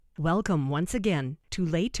Welcome once again to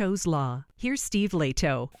Leto's Law. Here's Steve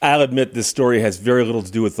Leto. I'll admit this story has very little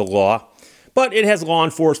to do with the law, but it has law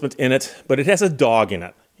enforcement in it, but it has a dog in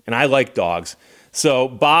it, and I like dogs. So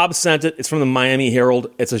Bob sent it. It's from the Miami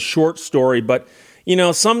Herald. It's a short story, but, you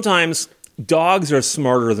know, sometimes dogs are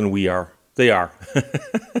smarter than we are. They are.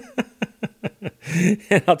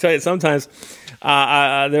 And I'll tell you, sometimes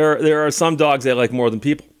there are some dogs they like more than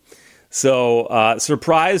people. So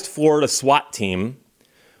surprised Florida SWAT team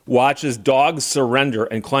watches dogs surrender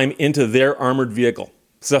and climb into their armored vehicle.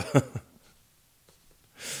 So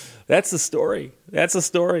that's the story.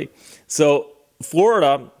 So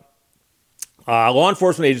Florida, law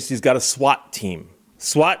enforcement agency's got a SWAT team.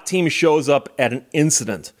 SWAT team shows up at an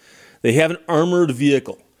incident. They have an armored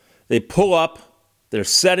vehicle. They pull up. They're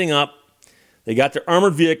setting up. They got their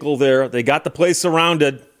armored vehicle there. They got the place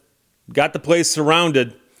surrounded.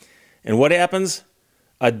 And what happens?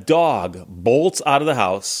 A dog bolts out of the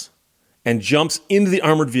house and jumps into the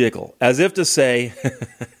armored vehicle, as if to say,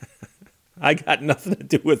 I got nothing to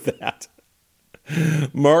do with that.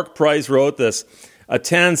 Mark Price wrote this. A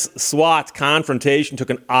tense SWAT confrontation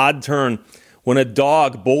took an odd turn when a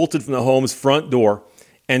dog bolted from the home's front door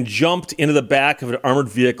and jumped into the back of an armored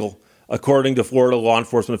vehicle, according to Florida law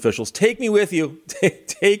enforcement officials. Take me with you.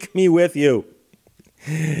 Take me with you.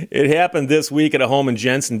 It happened this week at a home in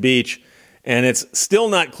Jensen Beach, and it's still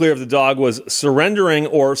not clear if the dog was surrendering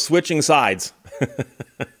or switching sides.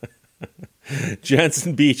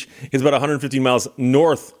 Jensen Beach is about 115 miles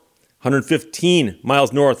north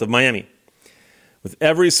of Miami. With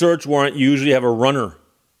every search warrant, you usually have a runner.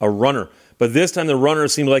 But this time the runner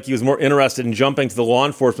seemed like he was more interested in jumping to the law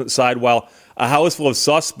enforcement side while a house full of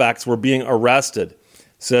suspects were being arrested,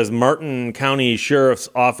 says Martin County Sheriff's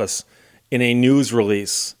Office in a news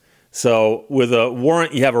release. So with a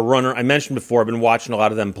warrant, you have a runner. I mentioned before, I've been watching a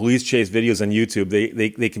lot of them police chase videos on YouTube.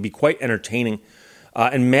 They can be quite entertaining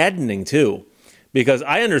and maddening too, because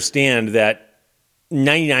I understand that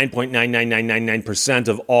 99.99999%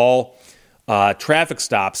 of all traffic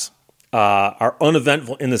stops are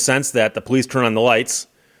uneventful in the sense that the police turn on the lights,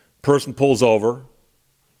 person pulls over,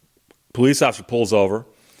 police officer pulls over,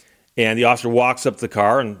 and the officer walks up to the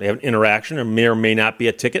car and they have an interaction. There may or may not be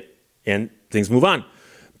a ticket, and things move on.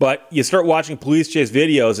 But you start watching police chase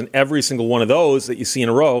videos, and every single one of those that you see in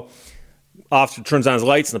a row, officer turns on his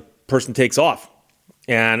lights and the person takes off.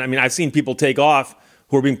 And I mean, I've seen people take off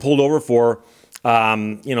who are being pulled over for,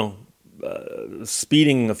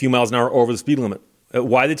 speeding a few miles an hour over the speed limit.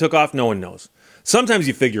 Why they took off, no one knows. Sometimes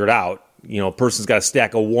you figure it out. You know, a person's got a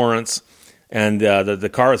stack of warrants, and the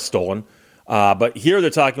car is stolen. But here they're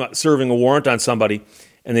talking about serving a warrant on somebody,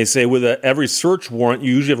 and they say with every search warrant,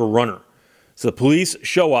 you usually have a runner. So the police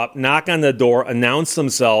show up, knock on the door, announce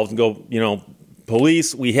themselves, and go,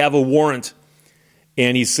 police, we have a warrant.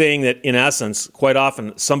 And he's saying that, in essence, quite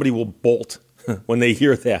often, somebody will bolt when they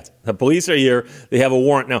hear that. The police are here, they have a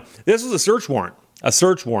warrant. Now, this was a search warrant.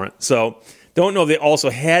 So don't know if they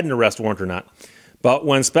also had an arrest warrant or not. But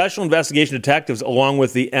when special investigation detectives, along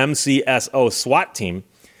with the MCSO SWAT team,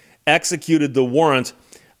 executed the warrant,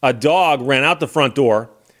 a dog ran out the front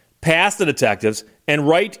door, past the detectives, and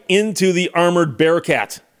right into the armored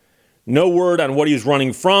Bearcat. No word on what he was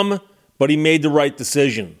running from, but he made the right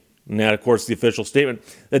decision. And that, of course, is the official statement.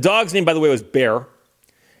 The dog's name, by the way, was Bear.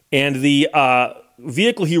 And the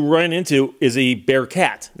vehicle he ran into is a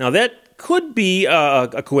Bearcat. Now, that could be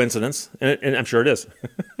a coincidence, and I'm sure it is.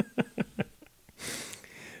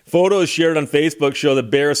 Photos shared on Facebook show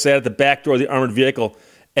that Bear sat at the back door of the armored vehicle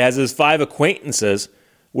as his 5 acquaintances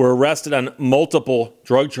were arrested on multiple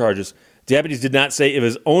drug charges. Deputies did not say if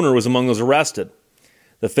his owner was among those arrested.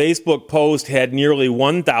 The Facebook post had nearly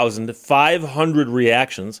 1,500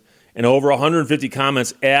 reactions and over 150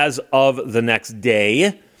 comments as of the next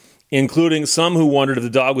day, including some who wondered if the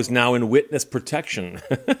dog was now in witness protection.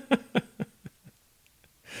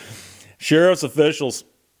 Sheriff's officials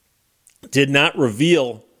did not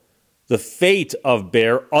reveal the fate of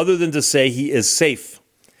Bear other than to say he is safe.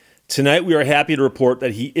 Tonight we are happy to report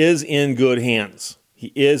that he is in good hands.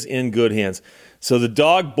 So the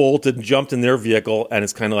dog bolted and jumped in their vehicle, and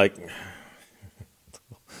it's kind of like,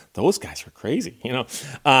 those guys are crazy,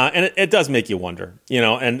 And it does make you wonder,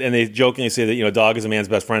 and they jokingly say that, dog is a man's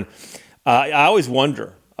best friend. I always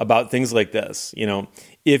wonder about things like this,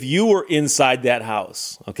 If you were inside that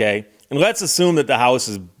house, okay, and let's assume that the house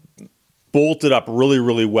is bolted up really,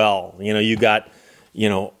 really well. You got,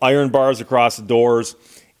 iron bars across the doors,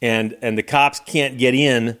 and the cops can't get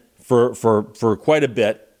in for quite a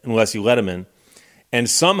bit unless you let them in. And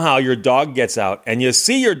somehow your dog gets out, and you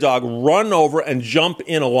see your dog run over and jump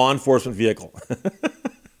in a law enforcement vehicle.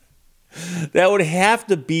 That would have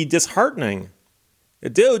to be disheartening.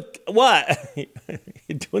 Dude, what?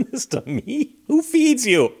 You're doing this to me? Who feeds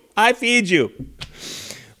you? I feed you.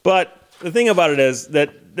 But the thing about it is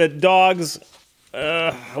that dogs,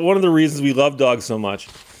 one of the reasons we love dogs so much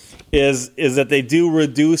is that they do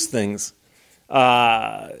reduce things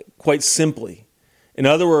quite simply. In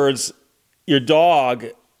other words, your dog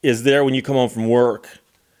is there when you come home from work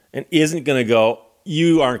and isn't going to go,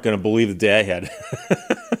 you aren't going to believe the day I had.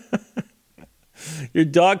 Your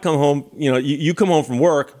dog come home, you come home from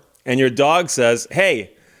work and your dog says,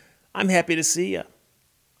 hey, I'm happy to see you.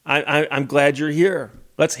 I'm glad you're here.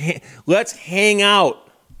 Let's hang out,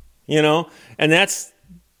 and that's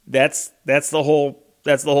the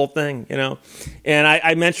whole thing, And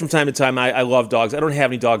I mention from time to time, I love dogs. I don't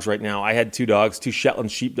have any dogs right now. I had 2 dogs, 2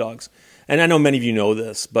 Shetland sheepdogs. And I know many of you know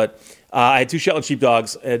this, but I had 2 Shetland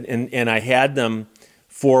sheepdogs, and I had them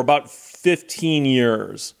for about 15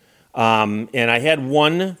 years. And I had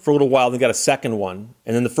one for a little while, then got a second one.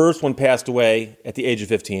 And then the first one passed away at the age of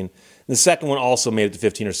 15. And the second one also made it to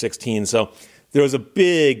 15 or 16. So there was a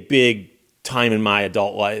big, big time in my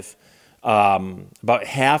adult life. About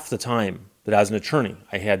half the time that I was an attorney,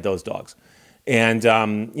 I had those dogs. And,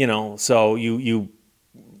 so you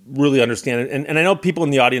really understand it. And I know people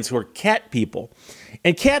in the audience who are cat people.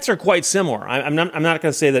 And cats are quite similar. I'm not going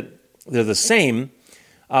to say that they're the same.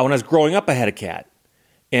 When I was growing up, I had a cat.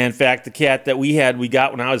 And in fact, the cat that we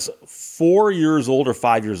got when I was 4 years old or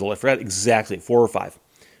 5 years old. I forgot exactly, 4 or 5.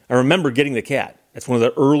 I remember getting the cat. That's one of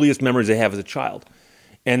the earliest memories I have as a child.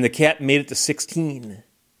 And the cat made it to 16.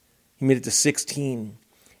 He made it to 16.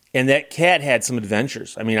 And that cat had some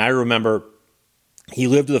adventures. I mean, I remember he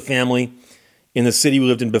lived with a family in the city we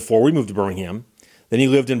lived in before we moved to Birmingham. Then he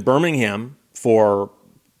lived in Birmingham for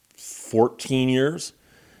 14 years.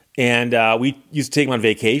 And we used to take him on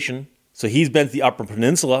vacation. So he's been to the Upper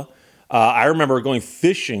Peninsula. I remember going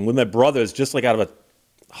fishing with my brothers, just like out of a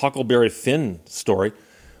Huckleberry Finn story,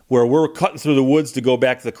 where we're cutting through the woods to go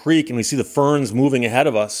back to the creek, and we see the ferns moving ahead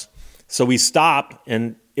of us. So we stop,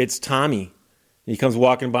 and it's Tommy. He comes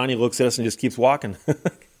walking by, and he looks at us and just keeps walking.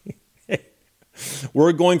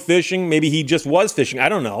 We're going fishing. Maybe he just was fishing. I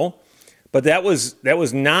don't know. But that was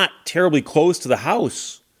not terribly close to the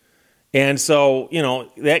house. And so,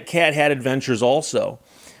 that cat had adventures also.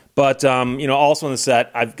 But, also on the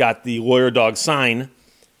set, I've got the lawyer dog sign.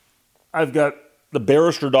 I've got the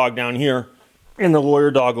barrister dog down here and the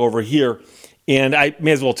lawyer dog over here. And I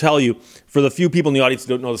may as well tell you, for the few people in the audience who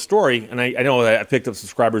don't know the story, and I know that I picked up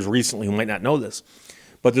subscribers recently who might not know this,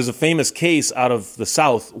 but there's a famous case out of the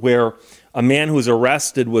South where a man who was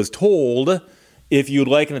arrested was told, if you'd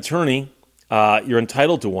like an attorney, you're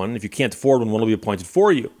entitled to one. If you can't afford one will be appointed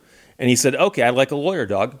for you. And he said, okay, I'd like a lawyer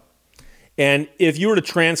dog. And if you were to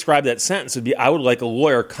transcribe that sentence, it'd be, I would like a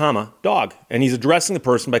lawyer, comma, dog. And he's addressing the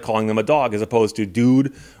person by calling them a dog as opposed to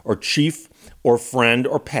dude or chief or friend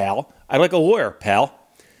or pal. I'd like a lawyer, pal.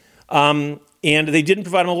 And they didn't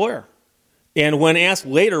provide him a lawyer. And when asked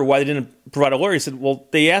later why they didn't provide a lawyer, he said, well,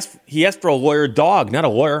 he asked for a lawyer dog, not a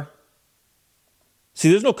lawyer. See,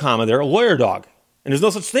 there's no comma there, a lawyer dog. And there's no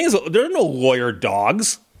such thing there are no lawyer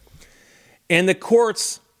dogs. And the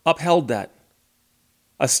courts upheld that.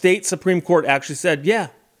 A state Supreme Court actually said, yeah,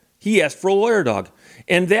 he asked for a lawyer dog.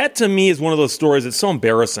 And that, to me, is one of those stories that's so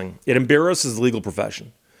embarrassing. It embarrasses the legal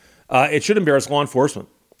profession. It should embarrass law enforcement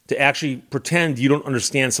to actually pretend you don't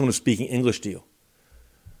understand someone who's speaking English to you.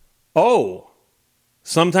 Oh,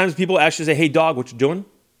 sometimes people actually say, hey, dog, what you doing?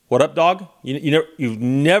 What up, dog? You've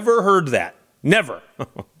never heard that. Never.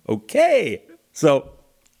 Okay. So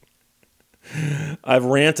I've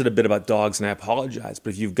ranted a bit about dogs, and I apologize.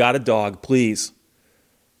 But if you've got a dog, please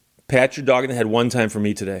pat your dog in the head one time for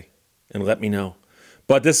me today and let me know.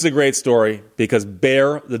 But this is a great story because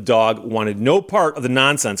Bear, the dog, wanted no part of the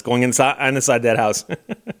nonsense going inside that house.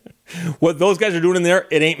 What those guys are doing in there,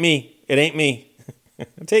 it ain't me. It ain't me.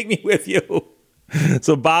 Take me with you.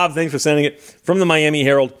 So, Bob, thanks for sending it. From the Miami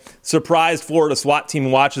Herald, surprised Florida SWAT team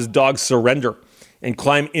watches dogs surrender and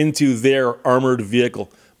climb into their armored vehicle.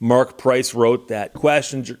 Mark Price wrote that.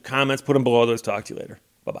 Questions or comments, put them below. Let's talk to you later.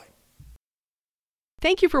 Bye-bye.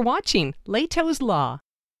 Thank you for watching Leto's Law.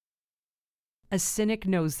 A cynic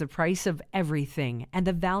knows the price of everything and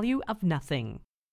the value of nothing.